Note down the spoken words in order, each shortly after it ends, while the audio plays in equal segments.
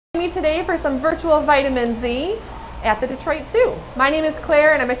today for some virtual vitamin Z at the Detroit Zoo. My name is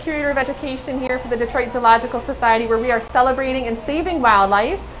Claire and I'm a curator of education here for the Detroit Zoological Society, where we are celebrating and saving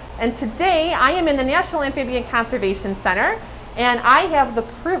wildlife. And today I am in the National Amphibian Conservation Center, and I have the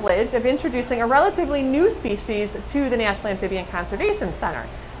privilege of introducing a relatively new species to the National Amphibian Conservation Center.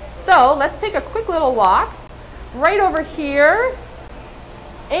 So let's take a quick little walk right over here.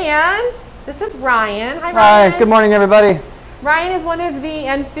 And this is Ryan. Hi, Ryan. Hi, good morning, everybody. Ryan is one of the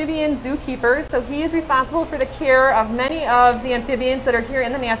amphibian zookeepers, so he is responsible for the care of many of the amphibians that are here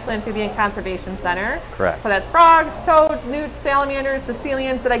in the National Amphibian Conservation Center. Correct. So that's frogs, toads, newts, salamanders,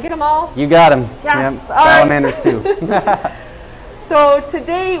 caecilians. Did I get them all? You got them. Yes. Yep. Salamanders too. So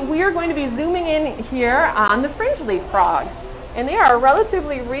today we are going to be zooming in here on the fringed leaf frogs. And they are a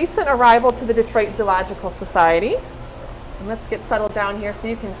relatively recent arrival to the Detroit Zoological Society. And let's get settled down here so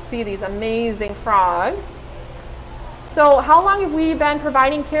you can see these amazing frogs. So how long have we been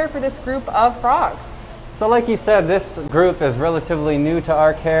providing care for this group of frogs? So like you said, this group is relatively new to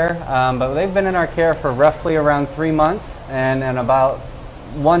our care, but they've been in our care for roughly around 3 months and about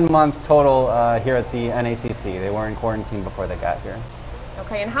 1 month total here at the NACC. They were in quarantine before they got here.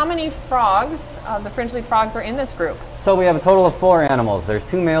 Okay, and how many frogs, the fringed leaf frogs, are in this group? So we have a total of 4 animals. There's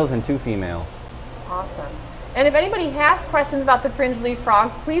 2 males and 2 females. Awesome. And if anybody has questions about the fringed leaf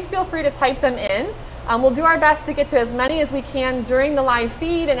frogs, please feel free to type them in. We'll do our best to get to as many as we can during the live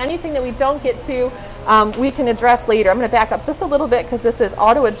feed, and anything that we don't get to, we can address later. I'm going to back up just a little bit because this is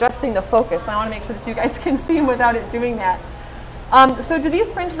auto-adjusting the focus. I want to make sure that you guys can see them without it doing that. So do these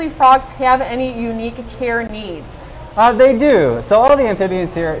fringed leaf frogs have any unique care needs? They do. So all the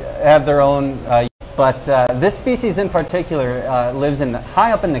amphibians here have their own, but this species in particular lives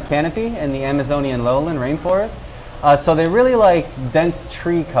high up in the canopy in the Amazonian lowland rainforest. So they really like dense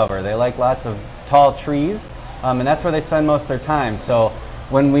tree cover. They like lots of tall trees, and that's where they spend most of their time. So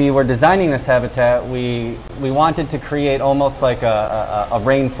when we were designing this habitat, we wanted to create almost like a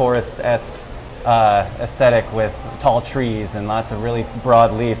rainforest-esque aesthetic with tall trees and lots of really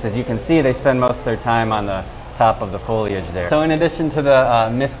broad leaves. As you can see, they spend most of their time on the top of the foliage there. So in addition to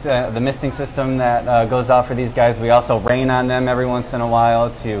the misting system that goes off for these guys, we also rain on them every once in a while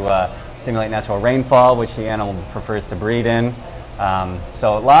to simulate natural rainfall, which the animal prefers to breed in.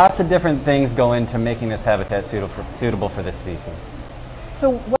 So lots of different things go into making this habitat suitable for this species.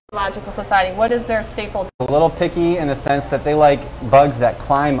 So what Zoological Society, what is their staple? A little picky in the sense that they like bugs that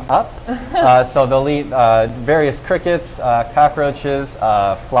climb up. So they'll eat various crickets, cockroaches,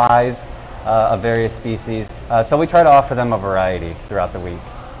 flies of various species. So we try to offer them a variety throughout the week.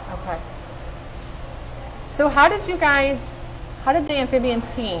 Okay. So how did the amphibian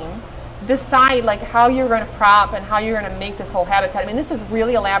team decide like how you're going to prop and how you're going to make this whole habitat? I mean, this is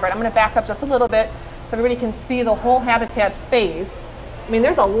really elaborate. I'm going to back up just a little bit so everybody can see the whole habitat space. I mean,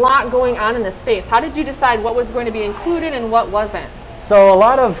 there's a lot going on in this space. How did you decide what was going to be included and what wasn't? So a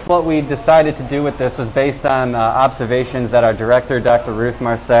lot of what we decided to do with this was based on observations that our director, Dr. Ruth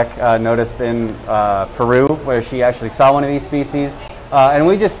Marsek, noticed in Peru, where she actually saw one of these species. And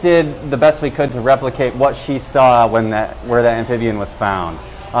we just did the best we could to replicate what she saw where that amphibian was found.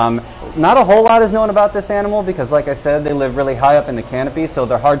 Not a whole lot is known about this animal because, like I said, they live really high up in the canopy, so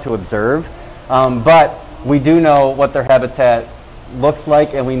they're hard to observe. But we do know what their habitat looks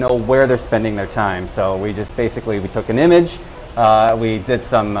like, and we know where they're spending their time. So we just basically, we took an image, we did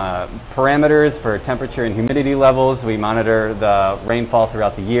some parameters for temperature and humidity levels, we monitor the rainfall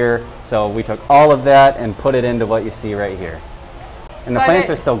throughout the year. So we took all of that and put it into what you see right here. And the plants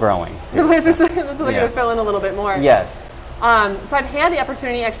are still growing. The plants are still going to fill in a little bit more. Yes. So I've had the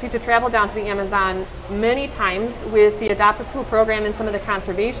opportunity actually to travel down to the Amazon many times with the Adopt a School program and some of the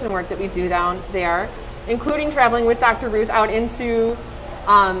conservation work that we do down there, including traveling with Dr. Ruth out into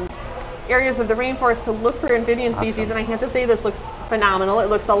areas of the rainforest to look for amphibian species. Awesome. And I have to say, this looks phenomenal. It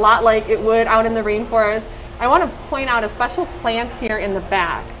looks a lot like it would out in the rainforest. I want to point out a special plant here in the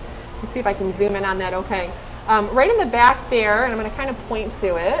back. Let's see if I can zoom in on that. Okay. Right in the back there, and I'm going to kind of point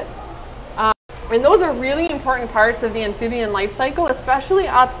to it. And those are really important parts of the amphibian life cycle, especially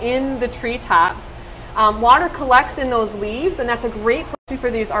up in the treetops. Water collects in those leaves, and that's a great place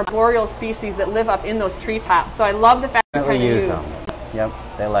for these arboreal species that live up in those treetops. So I love the fact that we use them. Yep,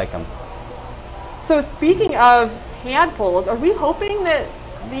 they like them. So speaking of tadpoles, are we hoping that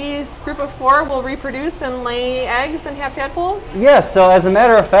these group of 4 will reproduce and lay eggs and have tadpoles? Yes, so as a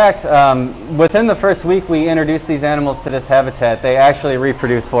matter of fact, within the first week we introduced these animals to this habitat, they actually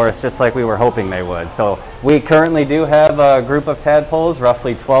reproduced for us just like we were hoping they would. So we currently do have a group of tadpoles,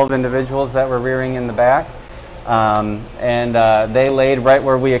 roughly 12 individuals that we're rearing in the back. And they laid right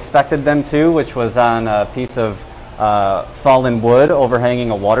where we expected them to, which was on a piece of fallen wood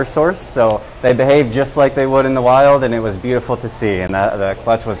overhanging a water source. So they behaved just like they would in the wild, and it was beautiful to see, and the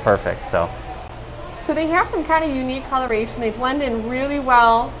clutch was perfect. So they have some kind of unique coloration. They blend in really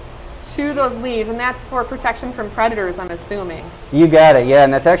well to those leaves, and that's for protection from predators, I'm assuming. You got it, yeah,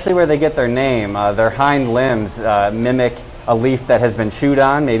 and that's actually where they get their name. Their hind limbs mimic a leaf that has been chewed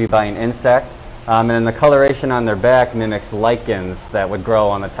on, maybe by an insect, and then the coloration on their back mimics lichens that would grow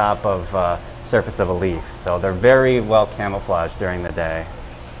on the top of surface of a leaf. So they're very well camouflaged during the day.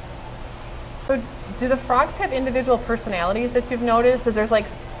 So do the frogs have individual personalities that you've noticed? Is there like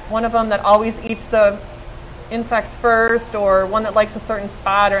one of them that always eats the insects first, or one that likes a certain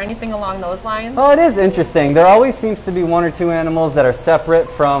spot, or anything along those lines? Oh, it is interesting. There always seems to be one or two animals that are separate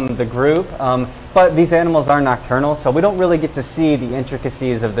from the group, but these animals are nocturnal, so we don't really get to see the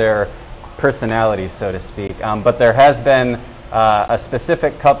intricacies of their personalities, so to speak. But there has been a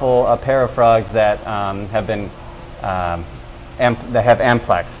specific a pair of frogs that have been that have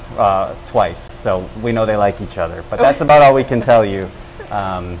amplexed twice, so we know they like each other. But that's about all we can tell you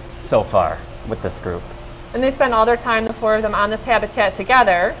so far with this group. And they spend all their time, the four of them, on this habitat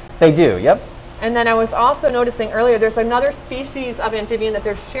together. They do, yep. And then I was also noticing earlier, there's another species of amphibian that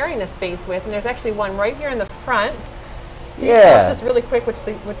they're sharing this space with, and there's actually one right here in the front. Yeah. Just really quick, which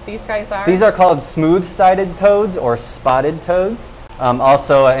these guys are. These are called smooth-sided toads or spotted toads,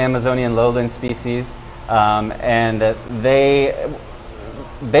 also an Amazonian lowland species, and they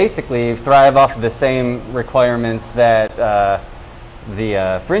basically thrive off of the same requirements that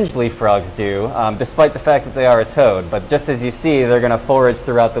the fringed leaf frogs do, despite the fact that they are a toad. But just as you see, they're going to forage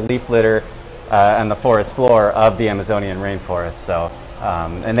throughout the leaf litter and the forest floor of the Amazonian rainforest. So,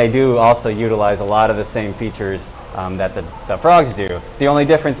 and they do also utilize a lot of the same features that the frogs do. The only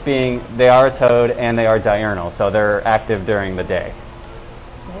difference being they are a toad and they are diurnal, so they're active during the day.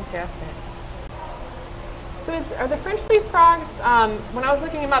 Fantastic. So are the fringed leaf frogs, when I was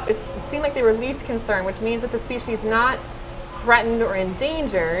looking them up, it seemed like they were least concern, which means that the species is not threatened or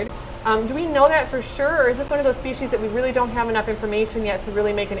endangered. Do we know that for sure, or is this one of those species that we really don't have enough information yet to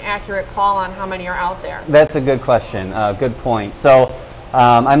really make an accurate call on how many are out there? That's a good question, good point. So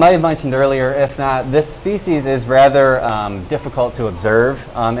I might have mentioned earlier, if not, this species is rather difficult to observe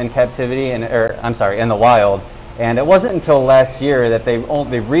in captivity, in the wild. And it wasn't until last year that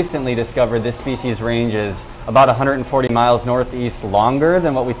they've recently discovered this species range is about 140 miles northeast longer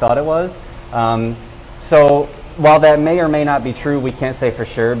than what we thought it was. So while that may or may not be true, we can't say for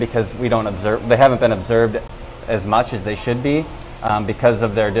sure because they haven't been observed as much as they should be because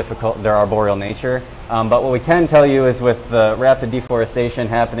of their arboreal nature. But what we can tell you is with the rapid deforestation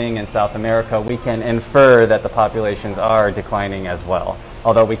happening in South America, we can infer that the populations are declining as well.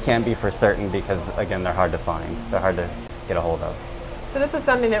 Although we can't be for certain because, again, they're hard to find. They're hard to get a hold of. So this is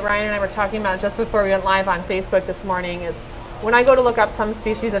something that Ryan and I were talking about just before we went live on Facebook this morning, is when I go to look up some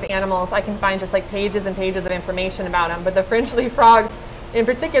species of animals, I can find just like pages and pages of information about them. But the fringed leaf frogs in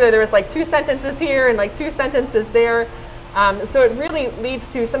particular, there was like 2 sentences here and like 2 sentences there. So it really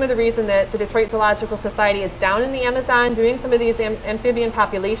leads to some of the reason that the Detroit Zoological Society is down in the Amazon doing some of these amphibian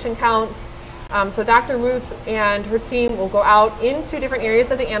population counts. So Dr. Ruth and her team will go out into different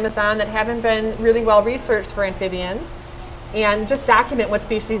areas of the Amazon that haven't been really well researched for amphibians and just document what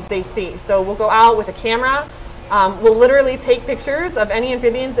species they see. So we'll go out with a camera. We'll literally take pictures of any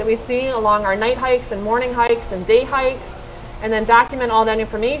amphibians that we see along our night hikes and morning hikes and day hikes, and then document all that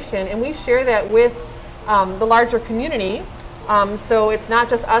information. And we share that with the larger community. So it's not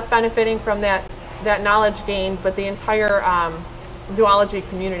just us benefiting from that knowledge gained, but the entire zoology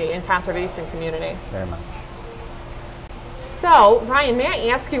community and conservation community. Very much. So, Ryan, may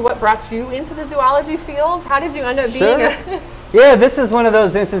I ask you what brought you into the zoology field? How did you end up being a... Yeah, this is one of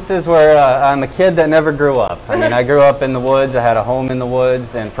those instances where I'm a kid that never grew up. I mean, I grew up in the woods, I had a home in the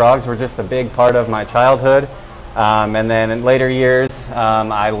woods, and frogs were just a big part of my childhood. And then in later years,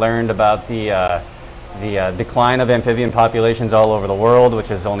 I learned about the decline of amphibian populations all over the world, which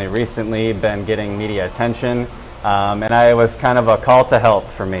has only recently been getting media attention. And it was kind of a call to help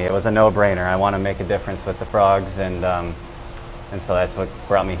for me. It was a no-brainer. I want to make a difference with the frogs, and so that's what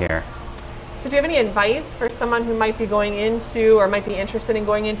brought me here. So do you have any advice for someone who might be going into or might be interested in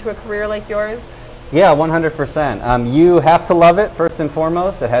going into a career like yours? Yeah, 100%. You have to love it first and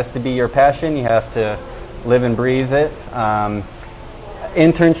foremost. It has to be your passion. You have to live and breathe it.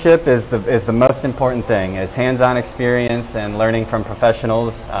 Internship is the most important thing, is hands-on experience and learning from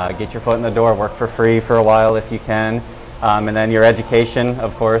professionals. Get your foot in the door, work for free for a while if you can. And then your education,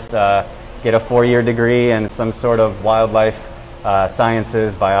 of course, get a 4-year degree and some sort of wildlife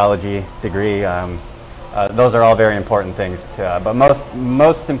sciences, biology degree. Those are all very important things. But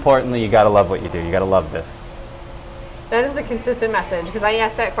most importantly, you got to love what you do. You got to love this. That is a consistent message, because I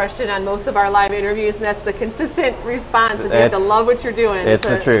ask that question on most of our live interviews, and that's the consistent response, is you have to love what you're doing. It's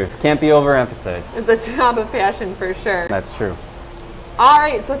the truth. Can't be overemphasized. It's a job of passion for sure. That's true. All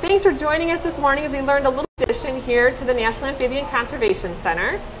right, so thanks for joining us this morning as we learned a little addition here to the National Amphibian Conservation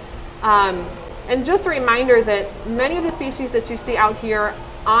Center. And just a reminder that many of the species that you see out here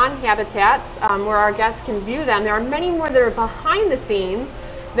on habitats where our guests can view them, there are many more that are behind the scenes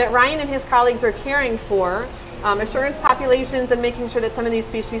that Ryan and his colleagues are caring for, assurance populations and making sure that some of these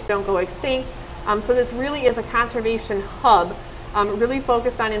species don't go extinct. So this really is a conservation hub, really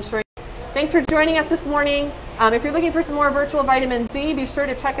focused on ensuring. Thanks for joining us this morning. If you're looking for some more virtual vitamin Z, be sure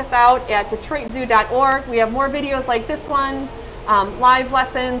to check us out at DetroitZoo.org. We have more videos like this one, live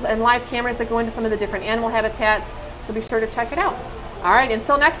lessons and live cameras that go into some of the different animal habitats, so be sure to check it out. All right,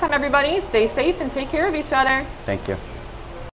 until next time, everybody, stay safe and take care of each other. Thank you.